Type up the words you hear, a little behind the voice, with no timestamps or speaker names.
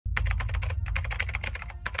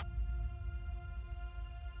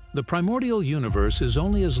The primordial universe is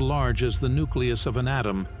only as large as the nucleus of an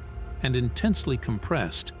atom and intensely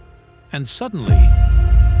compressed, and suddenly,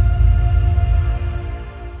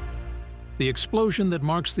 the explosion that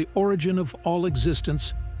marks the origin of all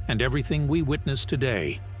existence and everything we witness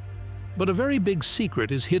today. But a very big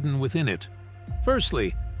secret is hidden within it.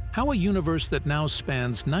 Firstly, how a universe that now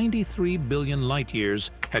spans 93 billion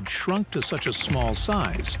light-years had shrunk to such a small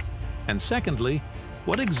size. And secondly,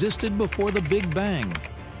 what existed before the Big Bang?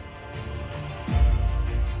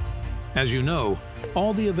 As you know,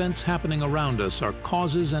 all the events happening around us are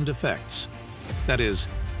causes and effects. That is,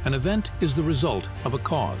 an event is the result of a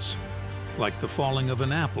cause. Like the falling of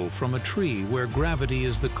an apple from a tree where gravity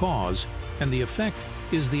is the cause and the effect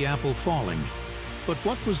is the apple falling. But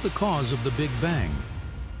what was the cause of the Big Bang?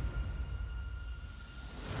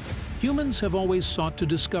 Humans have always sought to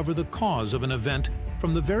discover the cause of an event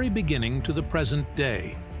from the very beginning to the present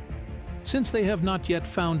day. Since they have not yet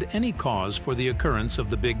found any cause for the occurrence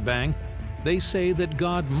of the Big Bang, they say that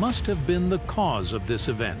God must have been the cause of this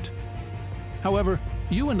event. However,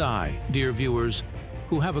 you and I, dear viewers,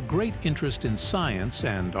 who have a great interest in science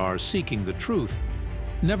and are seeking the truth,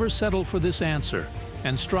 never settle for this answer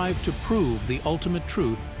and strive to prove the ultimate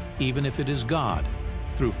truth, even if it is God,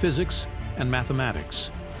 through physics and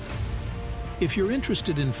mathematics. If you're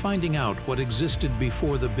interested in finding out what existed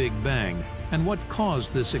before the Big Bang and what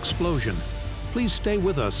caused this explosion, please stay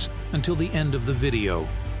with us until the end of the video.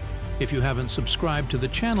 If you haven't subscribed to the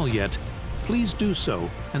channel yet, please do so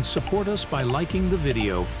and support us by liking the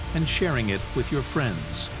video and sharing it with your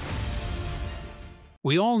friends.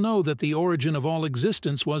 We all know that the origin of all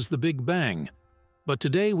existence was the Big Bang, but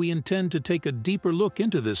today we intend to take a deeper look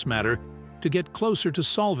into this matter to get closer to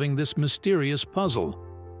solving this mysterious puzzle.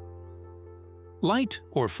 Light,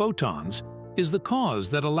 or photons, is the cause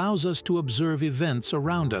that allows us to observe events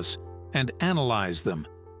around us and analyze them.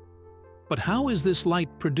 But how is this light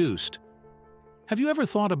produced? Have you ever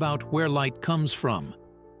thought about where light comes from?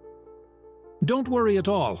 Don't worry at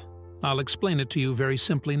all. I'll explain it to you very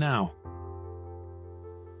simply now.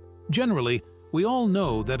 Generally, we all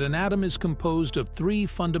know that an atom is composed of three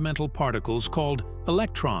fundamental particles called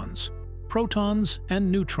electrons, protons,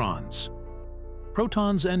 and neutrons.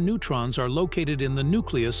 Protons and neutrons are located in the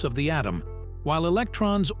nucleus of the atom, while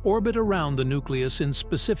electrons orbit around the nucleus in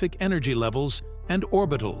specific energy levels and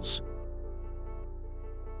orbitals.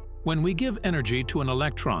 When we give energy to an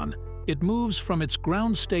electron, it moves from its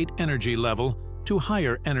ground state energy level to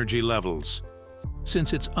higher energy levels.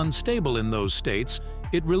 Since it's unstable in those states,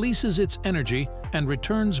 it releases its energy and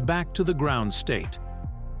returns back to the ground state.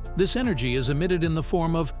 This energy is emitted in the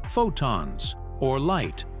form of photons, or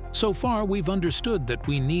light. So far, we've understood that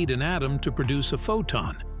we need an atom to produce a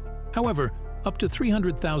photon. However, up to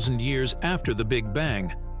 300,000 years after the Big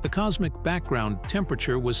Bang, the cosmic background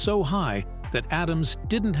temperature was so high that atoms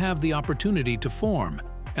didn't have the opportunity to form,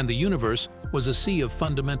 and the universe was a sea of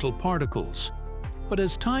fundamental particles. But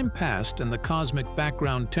as time passed and the cosmic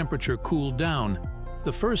background temperature cooled down,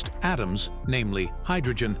 the first atoms, namely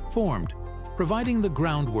hydrogen, formed, providing the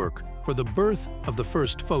groundwork for the birth of the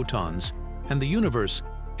first photons, and the universe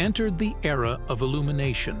entered the era of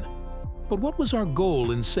illumination. But what was our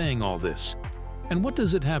goal in saying all this? And what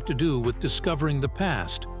does it have to do with discovering the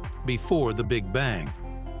past before the Big Bang?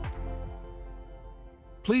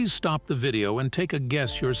 Please stop the video and take a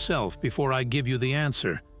guess yourself before I give you the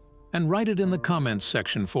answer, and write it in the comments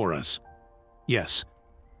section for us. Yes,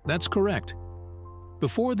 that's correct.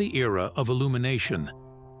 Before the era of illumination,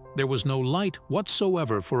 there was no light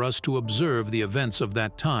whatsoever for us to observe the events of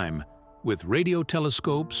that time, with radio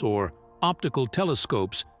telescopes or optical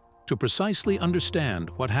telescopes to precisely understand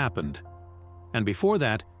what happened. And before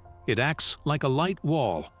that, it acts like a light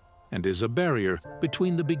wall and is a barrier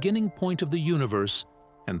between the beginning point of the universe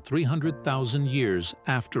and 300,000 years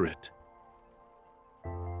after it.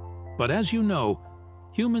 But as you know,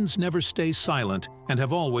 humans never stay silent and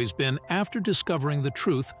have always been after discovering the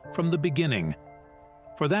truth from the beginning.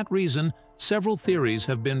 For that reason, several theories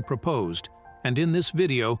have been proposed, and in this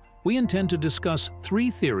video, we intend to discuss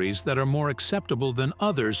three theories that are more acceptable than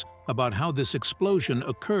others about how this explosion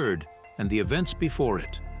occurred and the events before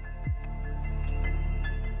it.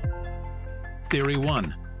 Theory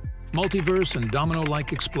 1. Multiverse and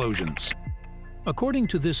domino-like explosions. According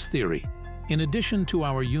to this theory, in addition to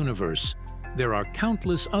our universe, there are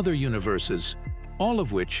countless other universes, all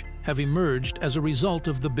of which have emerged as a result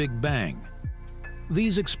of the Big Bang.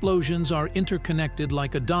 These explosions are interconnected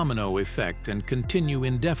like a domino effect and continue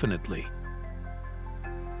indefinitely.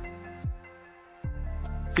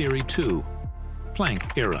 Theory 2.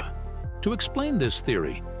 Planck era. To explain this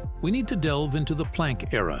theory, we need to delve into the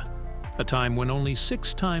Planck era, a time when only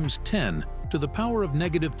 6 times 10 to the power of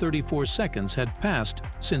negative 34 seconds had passed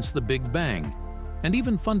since the Big Bang, and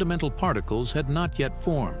even fundamental particles had not yet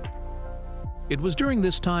formed. It was during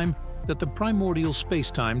this time that the primordial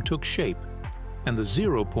spacetime took shape, and the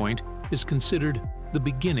 0 point is considered the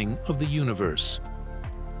beginning of the universe.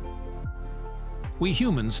 We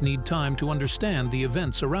humans need time to understand the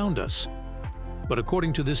events around us. But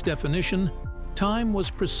according to this definition, time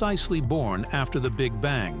was precisely born after the Big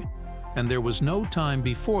Bang, and there was no time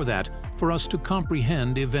before that for us to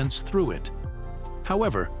comprehend events through it.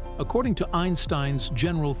 However, according to Einstein's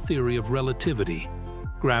general theory of relativity,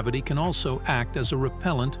 gravity can also act as a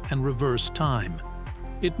repellent and reverse time.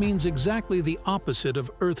 It means exactly the opposite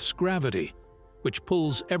of Earth's gravity, which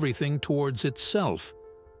pulls everything towards itself.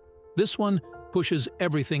 This one pushes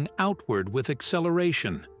everything outward with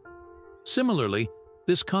acceleration. Similarly,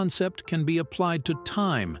 this concept can be applied to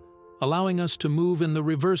time, allowing us to move in the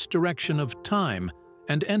reverse direction of time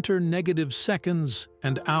and enter negative seconds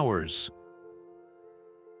and hours.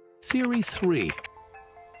 Theory 3.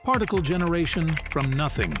 Particle generation from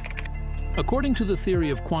nothing. According to the theory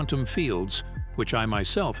of quantum fields, which I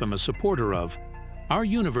myself am a supporter of, our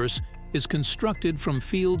universe is constructed from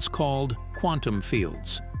fields called quantum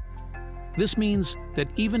fields. This means that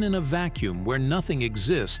even in a vacuum where nothing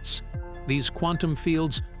exists, these quantum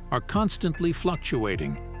fields are constantly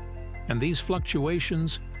fluctuating, and these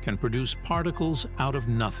fluctuations can produce particles out of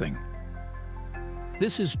nothing.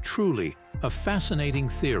 This is truly a fascinating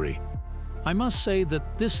theory. I must say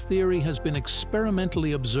that this theory has been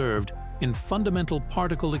experimentally observed in fundamental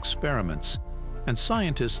particle experiments, and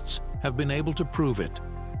scientists have been able to prove it.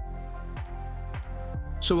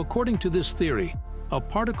 So according to this theory, a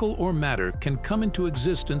particle or matter can come into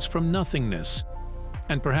existence from nothingness,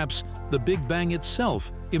 and perhaps the Big Bang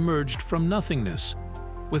itself emerged from nothingness,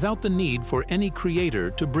 without the need for any creator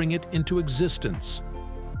to bring it into existence.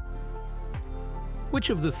 Which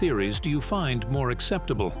of the theories do you find more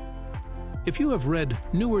acceptable? If you have read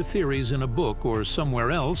newer theories in a book or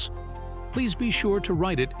somewhere else, please be sure to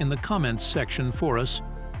write it in the comments section for us.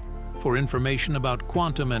 For information about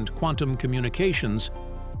quantum and quantum communications,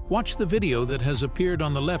 watch the video that has appeared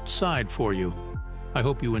on the left side for you. I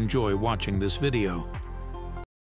hope you enjoy watching this video.